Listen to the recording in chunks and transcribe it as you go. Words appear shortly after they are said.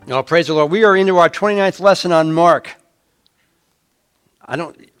Oh, praise the Lord. We are into our 29th lesson on Mark.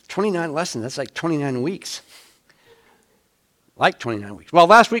 29 lessons, that's like 29 weeks. Like 29 weeks. Well,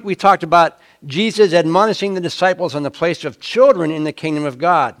 last week we talked about Jesus admonishing the disciples on the place of children in the kingdom of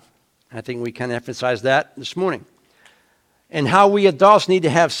God. I think we kind of emphasized that this morning. And how we adults need to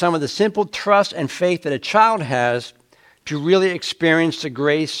have some of the simple trust and faith that a child has to really experience the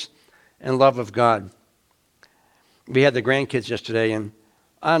grace and love of God. We had the grandkids yesterday, and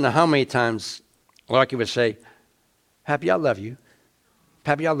I don't know how many times Larky would say, "Pappy, I love you.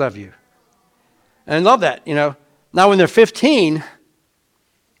 Pappy, I love you." And I love that, you know. Now when they're 15,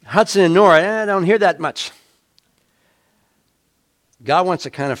 Hudson and Nora, I don't hear that much. God wants a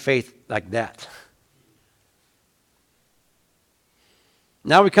kind of faith like that.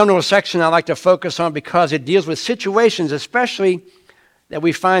 Now we come to a section I like to focus on because it deals with situations, especially that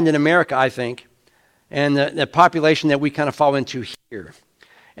we find in America, I think, and the population that we kind of fall into here.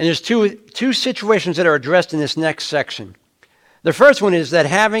 And there's two situations that are addressed in this next section. The first one is that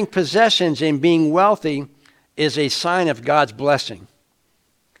having possessions and being wealthy is a sign of God's blessing.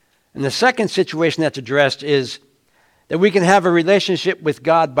 And the second situation that's addressed is that we can have a relationship with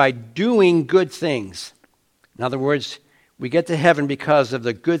God by doing good things. In other words, we get to heaven because of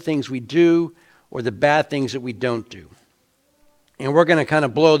the good things we do or the bad things that we don't do. And we're going to kind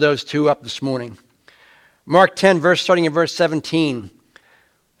of blow those two up this morning. Mark 10, starting in verse 17.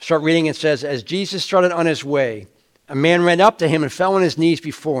 Start reading. It says, "As Jesus started on his way, a man ran up to him and fell on his knees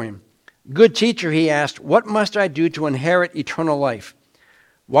before him. 'Good teacher,' he asked, 'what must I do to inherit eternal life?'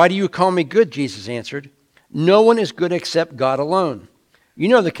 'Why do you call me good?' Jesus answered. 'No one is good except God alone. You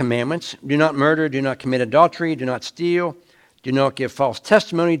know the commandments. Do not murder, do not commit adultery, do not steal, do not give false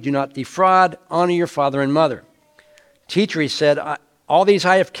testimony, do not defraud, honor your father and mother.' 'Teacher,' he said, 'all these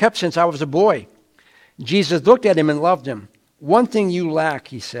I have kept since I was a boy.' Jesus looked at him and loved him. 'One thing you lack,'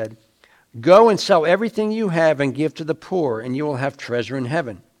 he said. 'Go and sell everything you have and give to the poor, and you will have treasure in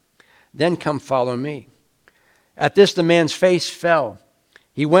heaven. Then come follow me.' At this the man's face fell.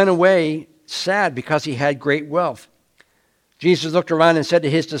 He went away sad because he had great wealth. Jesus looked around and said to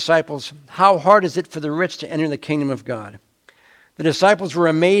his disciples, 'How hard is it for the rich to enter the kingdom of God?' The disciples were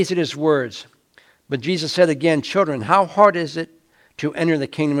amazed at his words. But Jesus said again, 'Children, how hard is it to enter the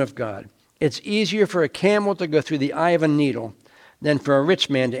kingdom of God? It's easier for a camel to go through the eye of a needle than for a rich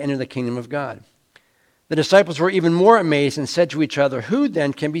man to enter the kingdom of God.' The disciples were even more amazed and said to each other, 'Who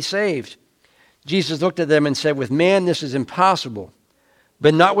then can be saved?' Jesus looked at them and said, 'With man this is impossible,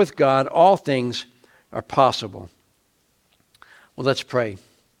 but not with God. All things are possible.'" Well, let's pray.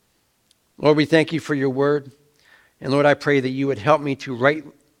 Lord, we thank you for your word. And Lord, I pray that you would help me to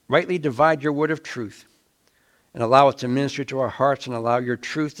rightly divide your word of truth and allow it to minister to our hearts and allow your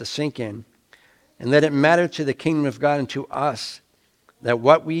truth to sink in. And let it matter to the kingdom of God and to us that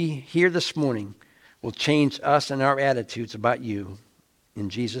what we hear this morning will change us and our attitudes about you.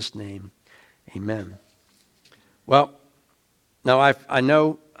 In Jesus' name, amen. Well, now I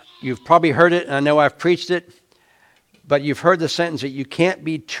know you've probably heard it, and I know I've preached it, but you've heard the sentence that you can't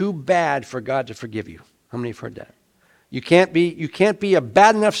be too bad for God to forgive you. How many have heard that? You can't be a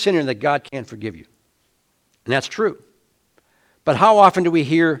bad enough sinner that God can't forgive you. And that's true. But how often do we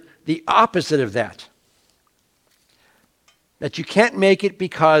hear the opposite of that? That you can't make it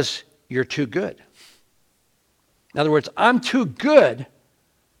because you're too good. In other words, I'm too good.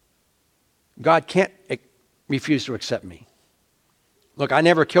 God can't refuse to accept me. Look, I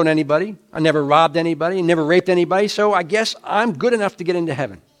never killed anybody. I never robbed anybody. Never raped anybody. So I guess I'm good enough to get into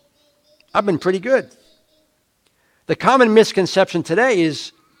heaven. I've been pretty good. The common misconception today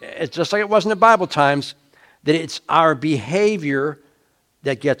is, it's just like it was in the Bible times, that it's our behavior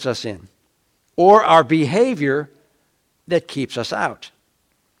that gets us in, or our behavior that keeps us out.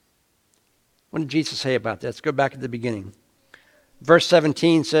 What did Jesus say about that? Let's go back at the beginning. Verse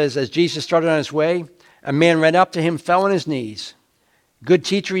 17 says, "As Jesus started on his way, a man ran up to him, fell on his knees. 'Good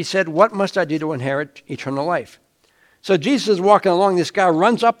teacher,' he said, 'what must I do to inherit eternal life?'" So Jesus is walking along. This guy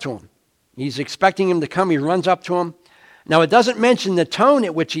runs up to him. He's expecting him to come. He runs up to him. Now, it doesn't mention the tone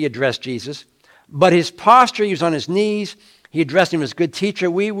at which he addressed Jesus, but his posture, he was on his knees. He addressed him as good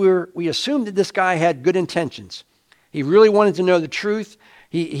teacher. We assumed that this guy had good intentions. He really wanted to know the truth.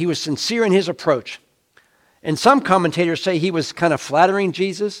 He was sincere in his approach. And some commentators say he was kind of flattering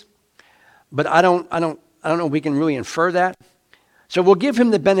Jesus, but I don't know if we can really infer that. So we'll give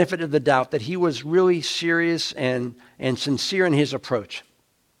him the benefit of the doubt that he was really serious and sincere in his approach.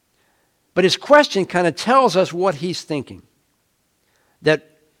 But his question kind of tells us what he's thinking. That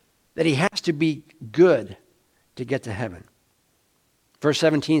he has to be good to get to heaven. Verse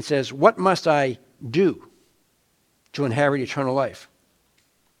 17 says, "What must I do to inherit eternal life?"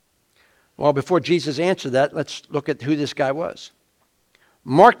 Well, before Jesus answered that, let's look at who this guy was.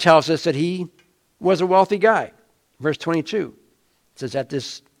 Mark tells us that he was a wealthy guy. Verse 22 says, at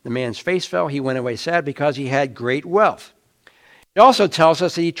this, the man's face fell. He went away sad because he had great wealth. It also tells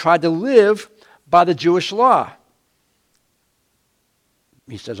us that he tried to live by the Jewish law.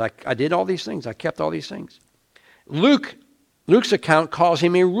 He says, I did all these things. I kept all these things. Luke's account calls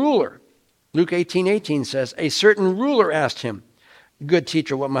him a ruler. Luke 18:18 says, a certain ruler asked him, good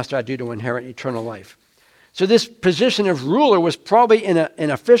teacher, what must I do to inherit eternal life? So this position of ruler was probably in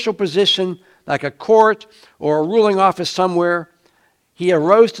an official position, like a court or a ruling office somewhere. He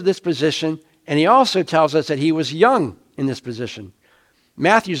arose to this position, and he also tells us that he was young in this position.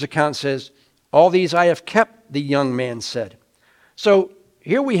 Matthew's account says, all these I have kept, the young man said. So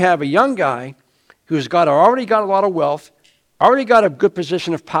here we have a young guy who's already got a lot of wealth, already got a good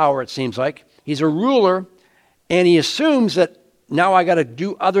position of power, it seems like. He's a ruler, and he assumes that now I got to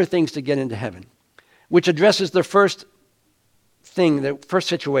do other things to get into heaven, which addresses the first thing, the first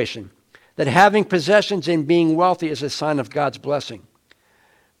situation, that having possessions and being wealthy is a sign of God's blessing.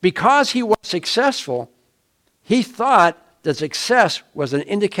 Because he was successful, he thought that success was an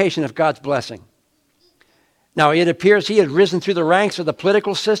indication of God's blessing. Now, it appears he had risen through the ranks of the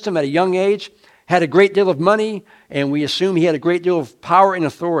political system at a young age, had a great deal of money, and we assume he had a great deal of power and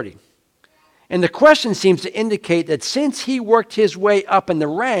authority. And the question seems to indicate that since he worked his way up in the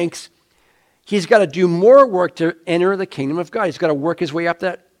ranks, he's got to do more work to enter the kingdom of God. He's got to work his way up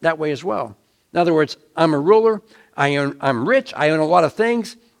that way as well. In other words, I'm a ruler, I'm rich, I own a lot of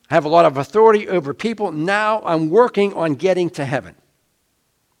things, I have a lot of authority over people. Now I'm working on getting to heaven.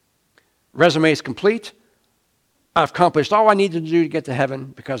 Resume is complete. I've accomplished all I need to do to get to heaven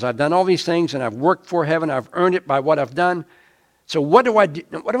because I've done all these things and I've worked for heaven. I've earned it by what I've done. So what do I do?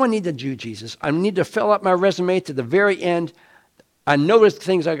 What do I need to do, Jesus? I need to fill up my resume to the very end. I know there's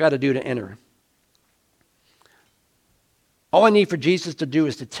things I got to do to enter. All I need for Jesus to do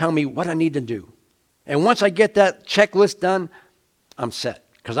is to tell me what I need to do. And once I get that checklist done, I'm set.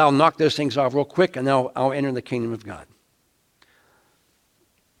 Because I'll knock those things off real quick and I'll enter the kingdom of God.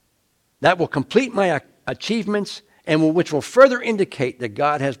 That will complete my achievements and which will further indicate that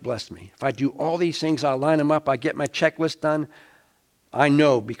God has blessed me. If I do all these things, I'll line them up, I get my checklist done, I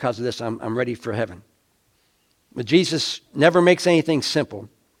know because of this I'm ready for heaven. But Jesus never makes anything simple.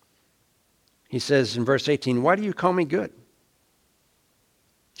 He says in verse 18, why do you call me good?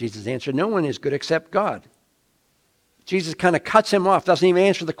 Jesus answered, no one is good except God. Jesus kind of cuts him off, doesn't even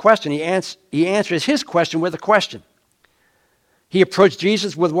answer the question. He answers his question with a question. He approached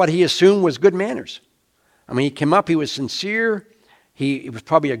Jesus with what he assumed was good manners. I mean, he came up, he was sincere. He was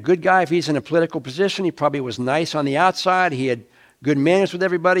probably a good guy if he's in a political position. He probably was nice on the outside. He had good manners with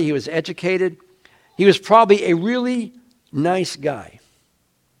everybody. He was educated. He was probably a really nice guy.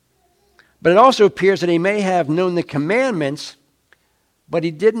 But it also appears that he may have known the commandments, but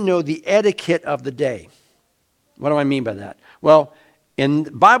he didn't know the etiquette of the day. What do I mean by that? Well, in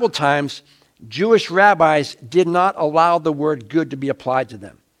Bible times, Jewish rabbis did not allow the word good to be applied to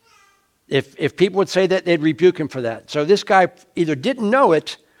them. If people would say that, they'd rebuke him for that. So this guy either didn't know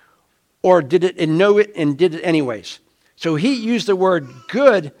it or did it and know it and did it anyways. So he used the word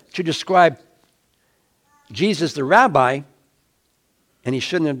good to describe Jesus the rabbi, and he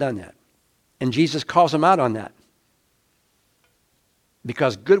shouldn't have done that. And Jesus calls him out on that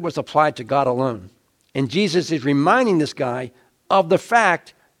because good was applied to God alone. And Jesus is reminding this guy of the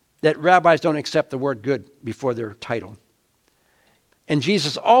fact that rabbis don't accept the word good before their title. And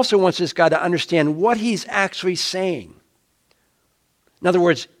Jesus also wants this guy to understand what he's actually saying. In other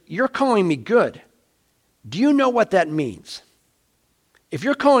words, you're calling me good. Do you know what that means? If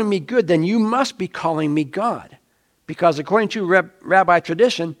you're calling me good, then you must be calling me God. Because according to rabbi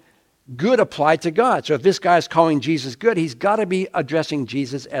tradition, good applied to God. So if this guy is calling Jesus good, he's got to be addressing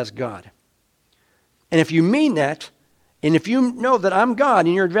Jesus as God. And if you mean that, and if you know that I'm God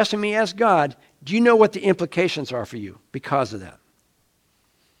and you're addressing me as God, do you know what the implications are for you because of that?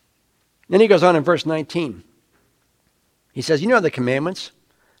 Then he goes on in verse 19. He says, you know the commandments.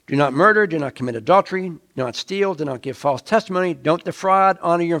 Do not murder, do not commit adultery, do not steal, do not give false testimony, don't defraud,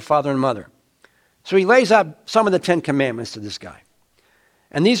 honor your father and mother. So he lays out some of the 10 commandments to this guy.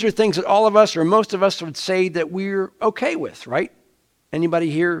 And these are things that all of us or most of us would say that we're okay with, right? Anybody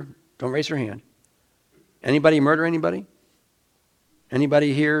here? Don't raise your hand. Anybody murder anybody?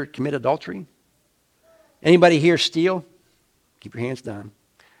 Anybody here commit adultery? Anybody here steal? Keep your hands down.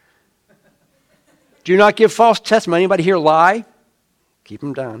 Do not give false testimony. Anybody here lie? Keep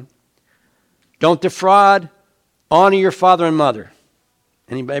them down. Don't defraud. Honor your father and mother.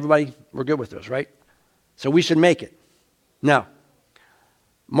 Everybody, we're good with those, right? So we should make it. Now,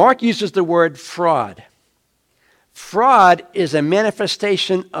 Mark uses the word fraud. Fraud is a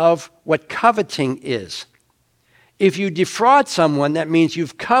manifestation of what coveting is. If you defraud someone, that means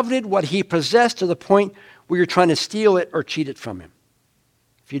you've coveted what he possessed to the point where you're trying to steal it or cheat it from him.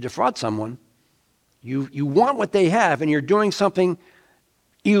 If you defraud someone, you want what they have, and you're doing something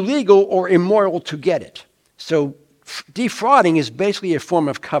illegal or immoral to get it. So defrauding is basically a form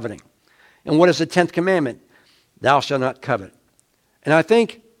of coveting. And what is the 10th commandment? Thou shalt not covet. And I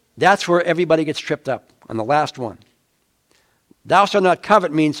think that's where everybody gets tripped up, on the last one. Thou shalt not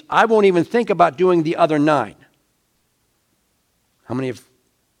covet means I won't even think about doing the other 9. How many have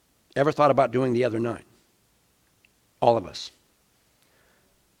ever thought about doing the other 9? All of us.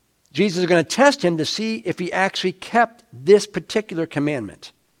 Jesus is going to test him to see if he actually kept this particular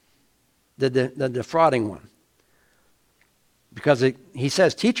commandment, the defrauding one. Because he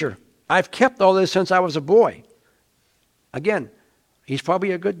says, teacher, I've kept all this since I was a boy. Again, he's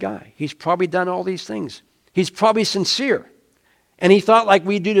probably a good guy. He's probably done all these things. He's probably sincere. And he thought like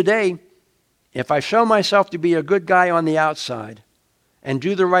we do today, if I show myself to be a good guy on the outside and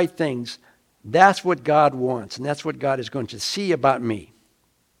do the right things, that's what God wants. And that's what God is going to see about me.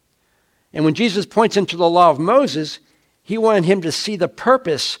 And when Jesus points him to the law of Moses, he wanted him to see the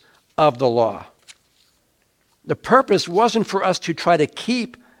purpose of the law. The purpose wasn't for us to try to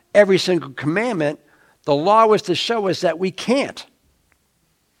keep every single commandment. The law was to show us that we can't.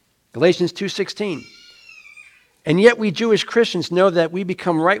 Galatians 2:16. And yet we Jewish Christians know that we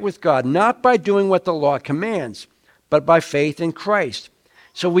become right with God, not by doing what the law commands, but by faith in Christ.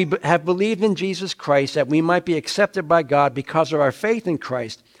 So we have believed in Jesus Christ that we might be accepted by God because of our faith in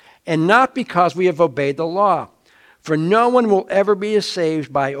Christ, and not because we have obeyed the law. For no one will ever be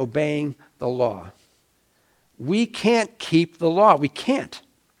saved by obeying the law. We can't keep the law. We can't.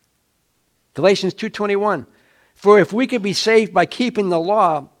 Galatians 2:21. For if we could be saved by keeping the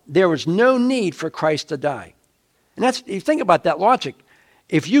law, there was no need for Christ to die. And that's, you think about that logic.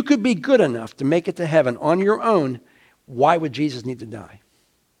 If you could be good enough to make it to heaven on your own, why would Jesus need to die?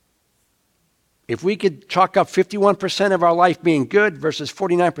 If we could chalk up 51% of our life being good versus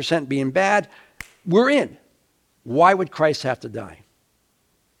 49% being bad, we're in. Why would Christ have to die?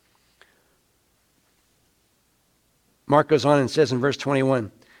 Mark goes on and says in verse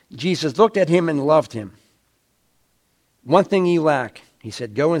 21, Jesus looked at him and loved him. One thing you lack, he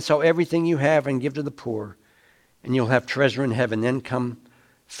said, go and sell everything you have and give to the poor, and you'll have treasure in heaven. Then come,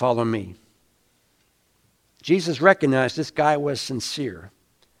 follow me. Jesus recognized this guy was sincere.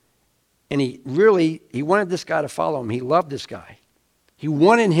 And he wanted this guy to follow him. He loved this guy. He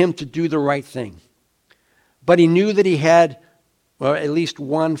wanted him to do the right thing. But he knew that he had, well, at least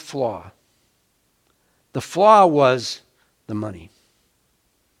one flaw. The flaw was the money.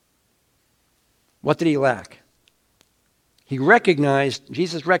 What did he lack?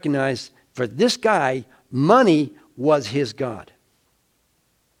 Jesus recognized, for this guy, money was his God.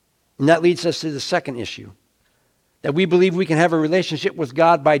 And that leads us to the second issue. That we believe we can have a relationship with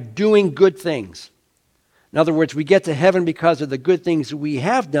God by doing good things. In other words, we get to heaven because of the good things we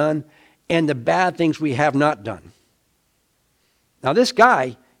have done and the bad things we have not done. Now this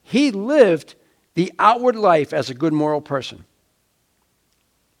guy, he lived the outward life as a good moral person.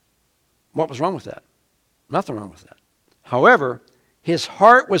 What was wrong with that? Nothing wrong with that. However, his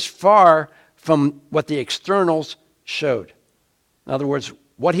heart was far from what the externals showed. In other words,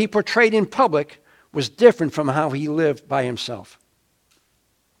 what he portrayed in public was different from how he lived by himself.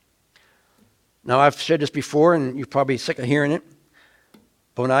 Now, I've shared this before, and you're probably sick of hearing it.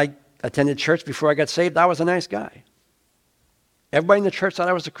 But when I attended church before I got saved, I was a nice guy. Everybody in the church thought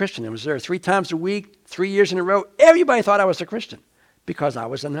I was a Christian. I was there 3 times a week, 3 years in a row. Everybody thought I was a Christian because I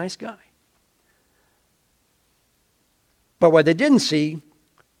was a nice guy. But what they didn't see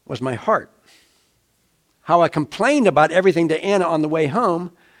was my heart. How I complained about everything to Anna on the way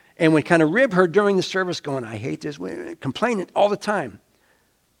home, and would kind of rib her during the service going, I hate this, complaining all the time.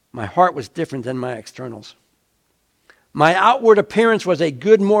 My heart was different than my externals. My outward appearance was a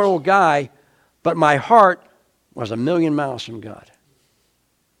good moral guy, but my heart was a million miles from God.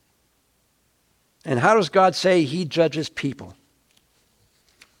 And how does God say he judges people?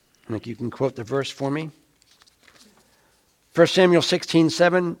 I think you can quote the verse for me. 1 Samuel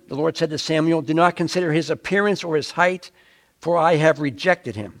 16:7, the Lord said to Samuel, do not consider his appearance or his height, for I have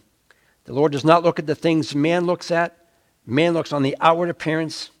rejected him. The Lord does not look at the things man looks at. Man looks on the outward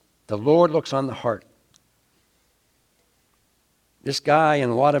appearance. The Lord looks on the heart. This guy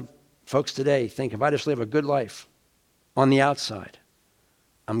and a lot of folks today think if I just live a good life on the outside,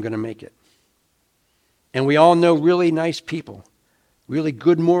 I'm going to make it. And we all know really nice people, really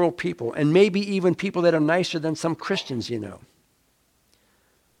good moral people, and maybe even people that are nicer than some Christians you know.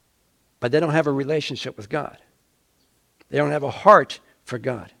 but they don't have a relationship with God. They don't have a heart for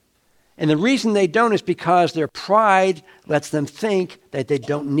God. And the reason they don't is because their pride lets them think that they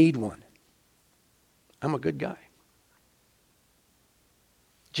don't need one. I'm a good guy.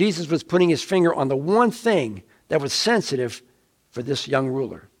 Jesus was putting his finger on the one thing that was sensitive for this young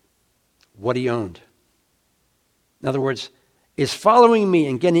ruler, what he owned. In other words, is following me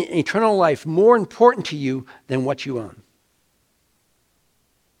and getting eternal life more important to you than what you own?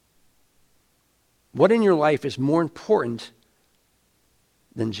 What in your life is more important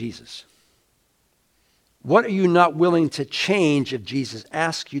than Jesus? What are you not willing to change if Jesus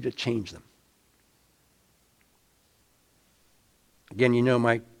asks you to change them? Again, you know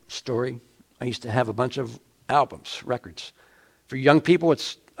my story. I used to have a bunch of albums, records. For young people,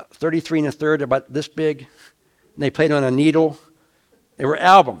 it's 33 1/3, about this big. And they played on a needle. They were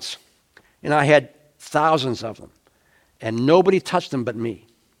albums. And I had thousands of them. And nobody touched them but me.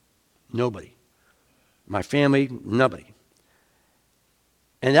 Nobody. My family, nobody.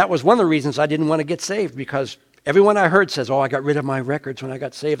 And that was one of the reasons I didn't want to get saved, because everyone I heard says, I got rid of my records when I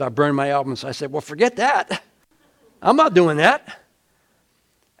got saved. I burned my albums. I said, well, forget that. I'm not doing that.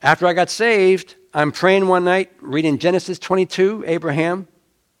 After I got saved, I'm praying one night, reading Genesis 22, Abraham,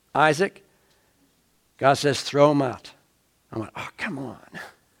 Isaac. God says, throw them out. I went, come on.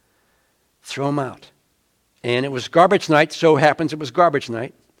 Throw them out. And it was garbage night. So happens it was garbage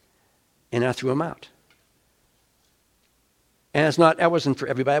night. And I threw them out. And that wasn't for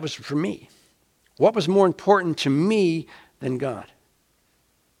everybody. It was for me. What was more important to me than God?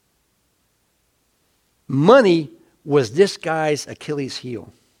 Money was this guy's Achilles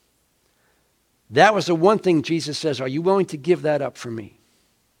heel. That was the one thing Jesus says, are you willing to give that up for me?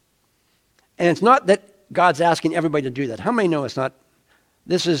 And it's not that God's asking everybody to do that. How many know it's not?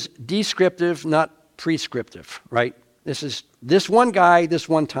 This is descriptive, not prescriptive, right? This is this one guy, this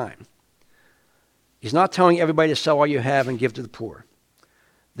one time. He's not telling everybody to sell all you have and give to the poor.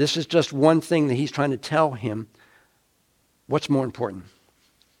 This is just one thing that he's trying to tell him. What's more important?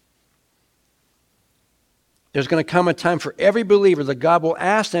 There's going to come a time for every believer that God will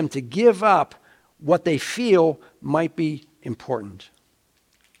ask them to give up what they feel might be important.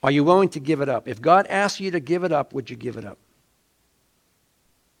 Are you willing to give it up? If God asks you to give it up, would you give it up?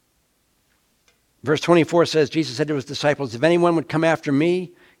 Verse 24 says, Jesus said to his disciples, if anyone would come after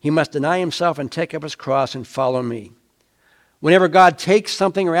me, he must deny himself and take up his cross and follow me. Whenever God takes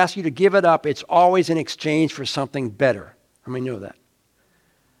something or asks you to give it up, it's always in exchange for something better. How many know that?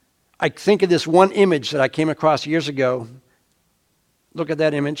 I think of this one image that I came across years ago. Look at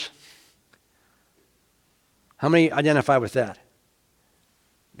that image. How many identify with that?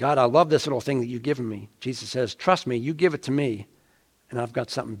 God, I love this little thing that you've given me. Jesus says, trust me, you give it to me, and I've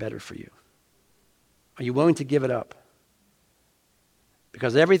got something better for you. Are you willing to give it up?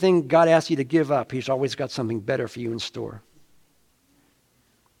 Because everything God asks you to give up, he's always got something better for you in store.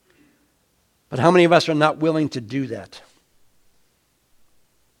 But how many of us are not willing to do that?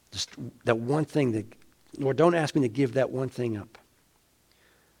 Just that one thing that, Lord, don't ask me to give that one thing up.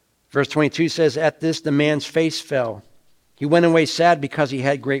 Verse 22 says, at this the man's face fell. He went away sad because he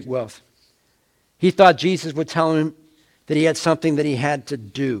had great wealth. He thought Jesus would tell him that he had something that he had to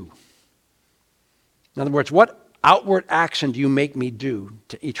do. In other words, what outward action do you make me do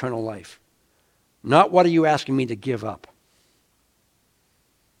to eternal life? Not what are you asking me to give up?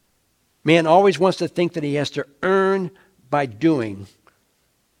 Man always wants to think that he has to earn by doing.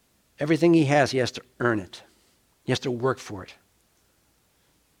 Everything he has to earn it. He has to work for it.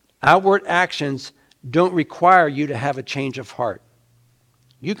 Outward actions don't require you to have a change of heart.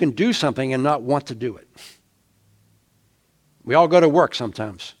 You can do something and not want to do it. We all go to work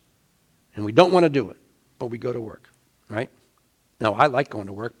sometimes, and we don't want to do it, but we go to work, right? Now, I like going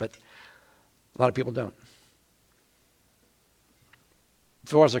to work, but a lot of people don't.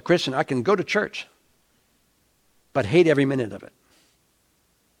 So as a Christian, I can go to church, but hate every minute of it.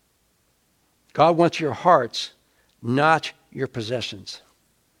 God wants your hearts, not your possessions.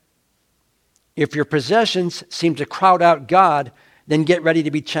 If your possessions seem to crowd out God, then get ready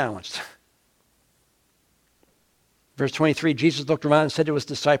to be challenged. Verse 23, Jesus looked around and said to his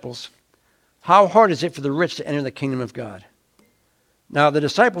disciples, how hard is it for the rich to enter the kingdom of God? Now, the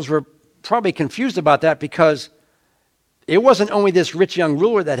disciples were probably confused about that because it wasn't only this rich young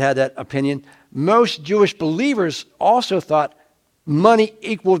ruler that had that opinion. Most Jewish believers also thought money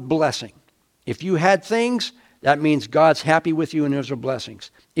equaled blessing. If you had things, that means God's happy with you and those are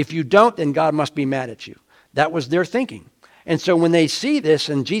blessings. If you don't, then God must be mad at you. That was their thinking. And so when they see this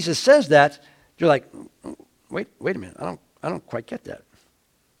and Jesus says that, they're like, wait a minute, I don't quite get that.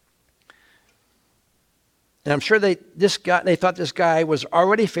 And I'm sure they thought this guy was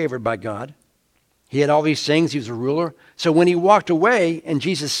already favored by God. He had all these things. He was a ruler. So when he walked away and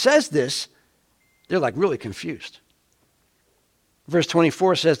Jesus says this, they're like really confused. Verse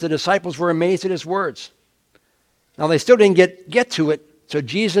 24 says, the disciples were amazed at his words. Now they still didn't get to it, so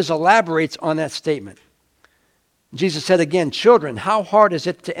Jesus elaborates on that statement. Jesus said again, children, how hard is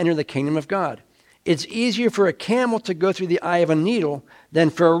it to enter the kingdom of God? It's easier for a camel to go through the eye of a needle than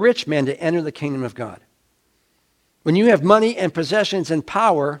for a rich man to enter the kingdom of God. When you have money and possessions and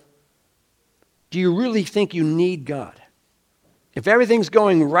power, do you really think you need God? If everything's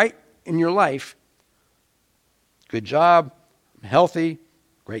going right in your life, good job, healthy,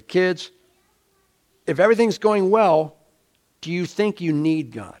 great kids, if everything's going well, do you think you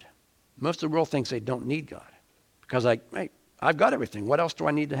need God? Most of the world thinks they don't need God because I've got everything. What else do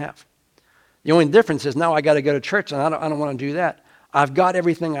I need to have? The only difference is now I got to go to church and I don't want to do that. I've got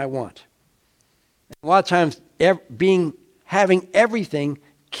everything I want. A lot of times having everything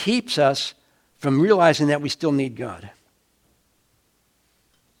keeps us from realizing that we still need God.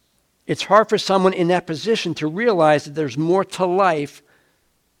 It's hard for someone in that position to realize that there's more to life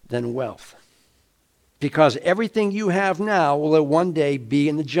than wealth. Because everything you have now will one day be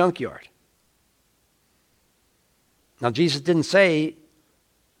in the junkyard. Now, Jesus didn't say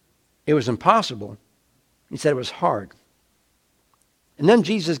it was impossible. He said it was hard. And then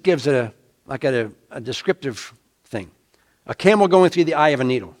Jesus gives a descriptive thing. A camel going through the eye of a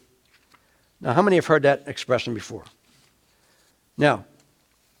needle. Now, how many have heard that expression before? Now,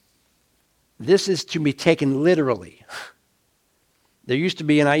 this is to be taken literally. There used to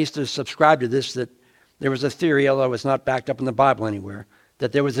be, and I used to subscribe to this, that there was a theory, although it's not backed up in the Bible anywhere,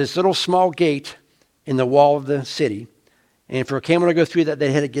 that there was this little small gate in the wall of the city, and for a camel to go through that,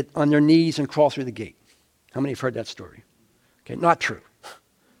 they had to get on their knees and crawl through the gate. How many have heard that story? Okay, not true.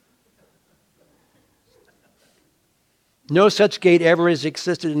 No such gate ever has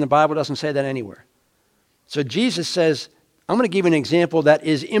existed in the Bible. It doesn't say that anywhere. So Jesus says, I'm going to give you an example that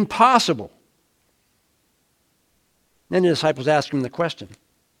is impossible. Then the disciples asked him the question.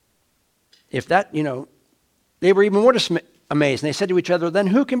 If that, they were even more amazed. And they said to each other, then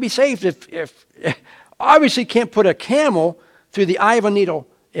who can be saved if obviously can't put a camel through the eye of a needle?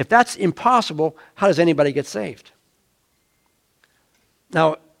 If that's impossible, how does anybody get saved?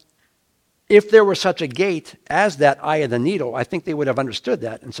 Now, if there were such a gate as that eye of the needle, I think they would have understood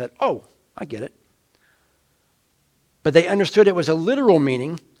that and said, oh, I get it. But they understood it was a literal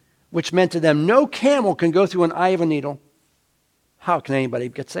meaning, which meant to them, no camel can go through an eye of a needle. How can anybody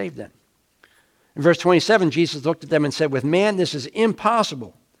get saved then? In verse 27, Jesus looked at them and said, with man this is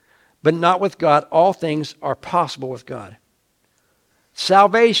impossible, but not with God. All things are possible with God.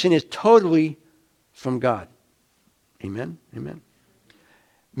 Salvation is totally from God. Amen? Amen.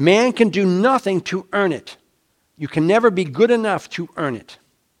 Man can do nothing to earn it. You can never be good enough to earn it.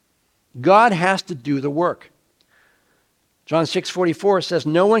 God has to do the work. John 6:44 says,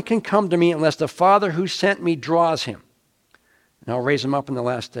 no one can come to me unless the Father who sent me draws him. And I'll raise him up in the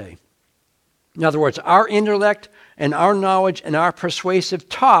last day. In other words, our intellect and our knowledge and our persuasive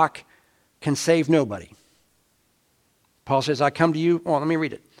talk can save nobody. Paul says, I come to you. Oh, let me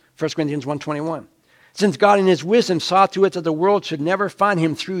read it. 1 Corinthians 1:21. Since God in his wisdom saw to it that the world should never find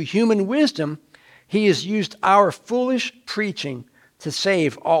him through human wisdom, he has used our foolish preaching to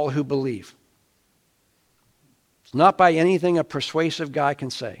save all who believe. It's not by anything a persuasive guy can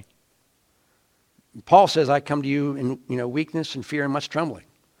say. Paul says, I come to you in weakness and fear and much trembling.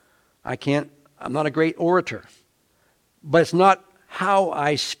 I'm not a great orator. But it's not how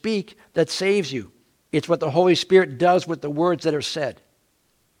I speak that saves you. It's what the Holy Spirit does with the words that are said.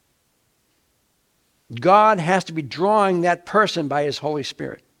 God has to be drawing that person by his Holy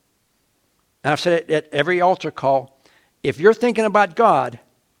Spirit. And I've said it at every altar call. If you're thinking about God,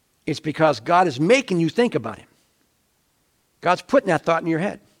 it's because God is making you think about him. God's putting that thought in your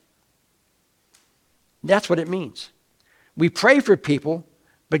head. That's what it means. We pray for people,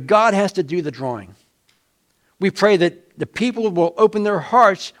 but God has to do the drawing. We pray that the people will open their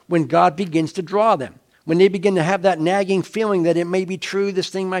hearts when God begins to draw them. When they begin to have that nagging feeling that it may be true, this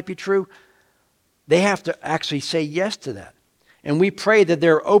thing might be true, they have to actually say yes to that. And we pray that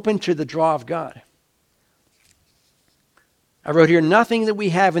they're open to the draw of God. I wrote here, nothing that we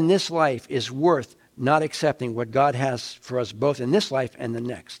have in this life is worth not accepting what God has for us both in this life and the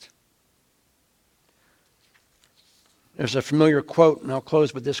next. There's a familiar quote, and I'll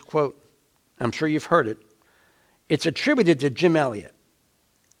close with this quote. I'm sure you've heard it. It's attributed to Jim Elliot.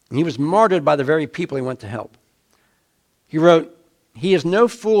 And he was martyred by the very people he went to help. He wrote, he is no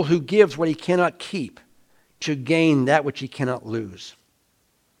fool who gives what he cannot keep to gain that which he cannot lose.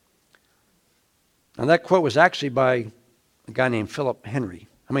 Now that quote was actually by a guy named Philip Henry.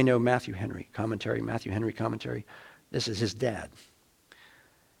 How many know Matthew Henry commentary? This is his dad.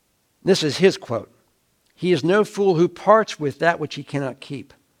 This is his quote. He is no fool who parts with that which he cannot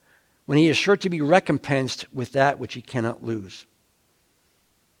keep, when he is sure to be recompensed with that which he cannot lose.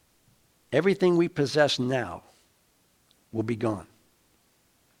 Everything we possess now will be gone.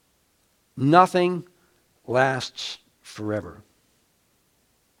 Nothing lasts forever.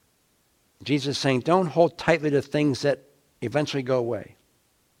 Jesus is saying, don't hold tightly to things that eventually go away.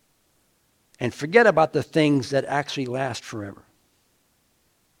 And forget about the things that actually last forever.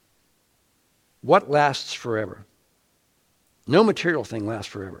 What lasts forever? No material thing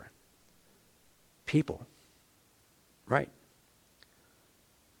lasts forever. People. Right.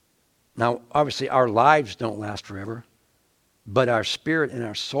 Now, obviously, our lives don't last forever, but our spirit and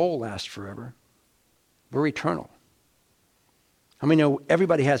our soul last forever. We're eternal. How many know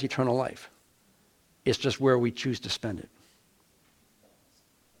everybody has eternal life? It's just where we choose to spend it.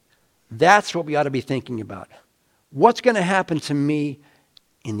 That's what we ought to be thinking about. What's going to happen to me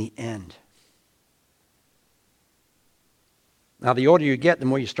in the end? Now, the older you get, the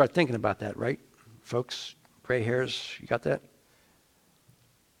more you start thinking about that, right? Folks, gray hairs, you got that?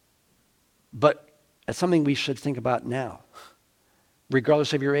 But it's something we should think about now,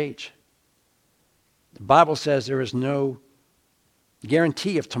 regardless of your age. The Bible says there is no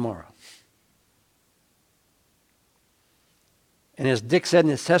guarantee of tomorrow. And as Dick said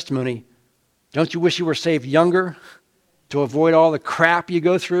in his testimony, don't you wish you were saved younger to avoid all the crap you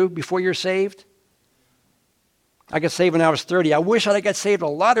go through before you're saved? I got saved when I was 30. I wish I'd got saved a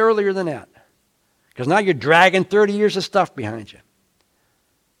lot earlier than that. Because now you're dragging 30 years of stuff behind you.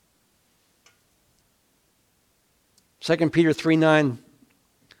 2 Peter 3:9.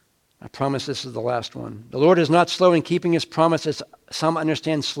 I promise this is the last one. The Lord is not slow in keeping his promises. Some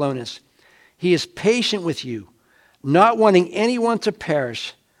understand slowness. He is patient with you, not wanting anyone to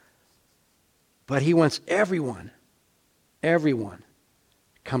perish, but he wants everyone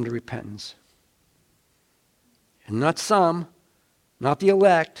come to repentance. And not some, not the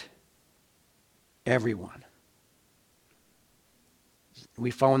elect, everyone.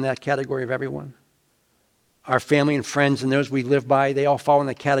 We fall in that category of everyone? Our family and friends and those we live by, they all fall in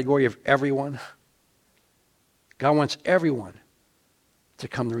the category of everyone. God wants everyone to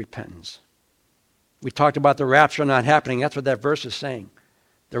come to repentance. We talked about the rapture not happening. That's what that verse is saying.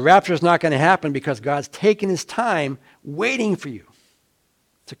 The rapture is not going to happen because God's taken his time waiting for you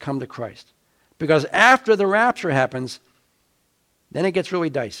to come to Christ. Because after the rapture happens, then it gets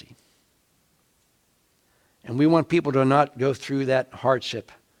really dicey. And we want people to not go through that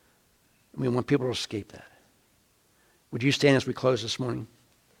hardship. We want people to escape that. Would you stand as we close this morning?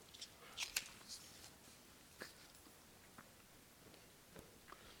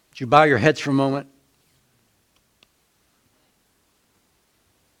 Would you bow your heads for a moment?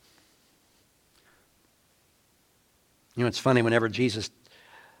 You know, it's funny, whenever Jesus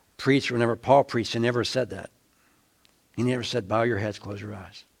preached, or whenever Paul preached, he never said that. He never said, bow your heads, close your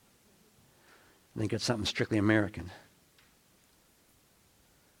eyes. I think it's something strictly American.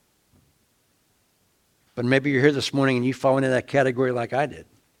 But maybe you're here this morning and you fall into that category like I did,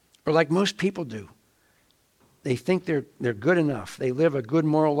 or like most people do. They think they're good enough. They live a good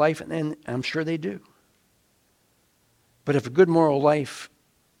moral life, and I'm sure they do. But if a good moral life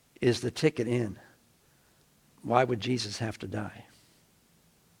is the ticket in, why would Jesus have to die?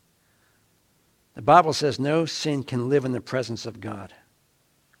 The Bible says no sin can live in the presence of God.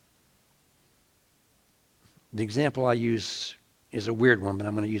 The example I use is a weird one, but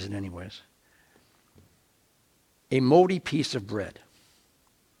I'm going to use it anyways. A moldy piece of bread.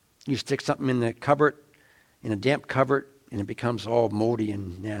 You stick something in the cupboard, in a damp cupboard, and it becomes all moldy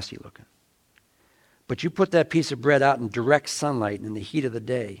and nasty looking. But you put that piece of bread out in direct sunlight in the heat of the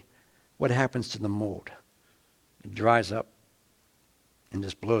day, what happens to the mold? It dries up and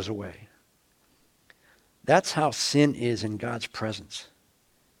just blows away. That's how sin is in God's presence.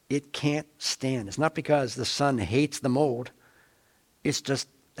 It can't stand. It's not because the sun hates the mold. It's just,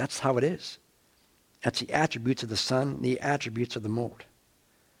 that's how it is. That's the attributes of the sun, the attributes of the mold.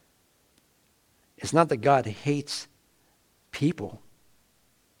 It's not that God hates people.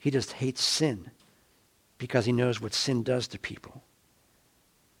 He just hates sin because he knows what sin does to people.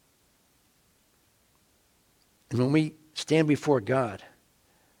 And when we stand before God,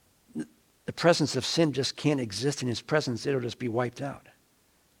 the presence of sin just can't exist in his presence. It'll just be wiped out.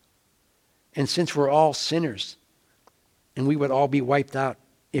 And since we're all sinners, and we would all be wiped out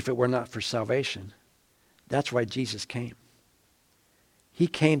if it were not for salvation, that's why Jesus came. He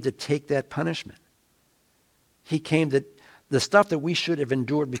came to take that punishment. He came that the stuff that we should have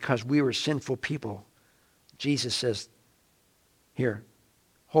endured because we were sinful people, Jesus says, here,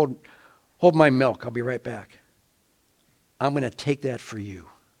 hold my milk. I'll be right back. I'm going to take that for you.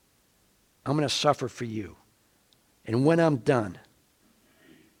 I'm going to suffer for you. And when I'm done,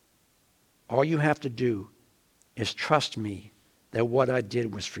 all you have to do is trust me that what I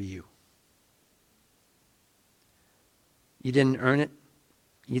did was for you. You didn't earn it.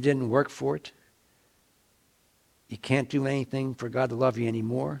 You didn't work for it. You can't do anything for God to love you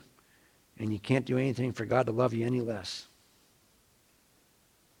anymore, and you can't do anything for God to love you any less.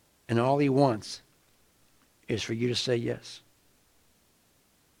 And all he wants is for you to say yes.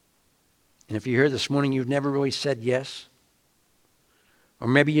 And if you're here this morning, you've never really said yes, or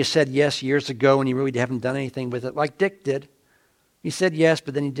maybe you said yes years ago and you really haven't done anything with it, like Dick did. He said yes,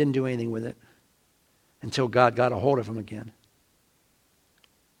 but then he didn't do anything with it until God got a hold of him again.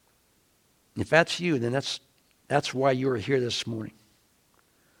 If that's you, then that's why you are here this morning.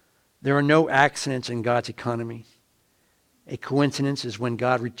 There are no accidents in God's economy. A coincidence is when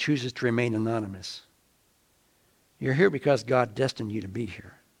God chooses to remain anonymous. You're here because God destined you to be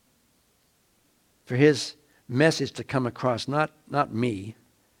here. For his message to come across, not me,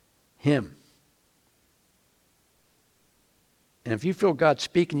 him. And if you feel God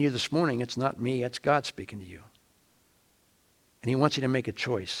speaking to you this morning, it's not me, it's God speaking to you. And he wants you to make a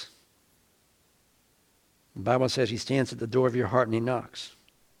choice. The Bible says he stands at the door of your heart and he knocks.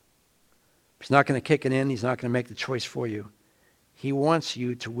 He's not going to kick it in. He's not going to make the choice for you. He wants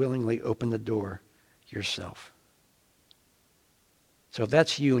you to willingly open the door yourself. So if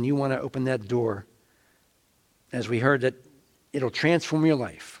that's you and you want to open that door, as we heard, that it'll transform your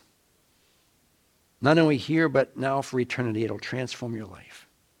life. Not only here, but now for eternity, it'll transform your life.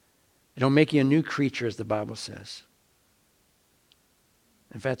 It'll make you a new creature, as the Bible says.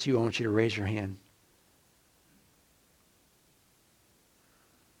 If that's you, I want you to raise your hand.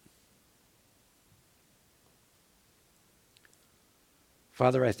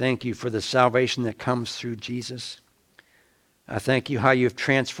 Father, I thank you for the salvation that comes through Jesus. I thank you how you've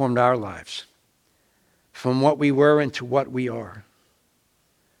transformed our lives from what we were into what we are.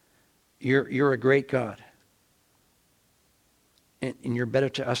 You're a great God. And you're better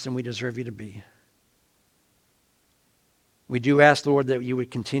to us than we deserve you to be. We do ask, Lord, that you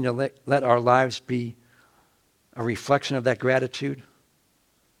would continue to let our lives be a reflection of that gratitude.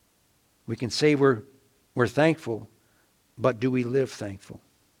 We can say we're thankful, but do we live thankful?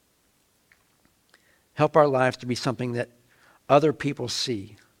 Help our lives to be something that other people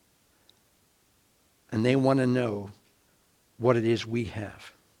see, and they want to know what it is we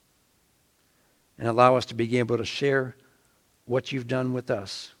have. And allow us to be able to share what you've done with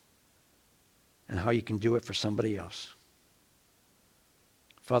us and how you can do it for somebody else.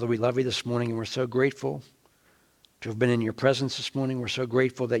 Father, we love you this morning, and we're so grateful to have been in your presence this morning. We're so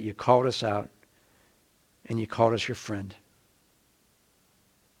grateful that you called us out and you called us your friend.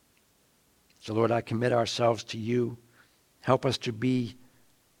 So, Lord, I commit ourselves to you. Help us to be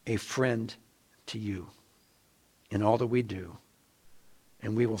a friend to you in all that we do.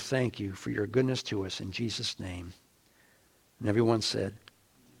 And we will thank you for your goodness to us in Jesus' name. And everyone said,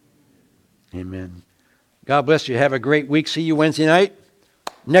 amen. God bless you. Have a great week. See you Wednesday night,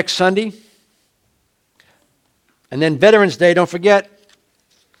 next Sunday. And then Veterans Day, don't forget,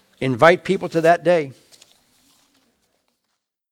 invite people to that day.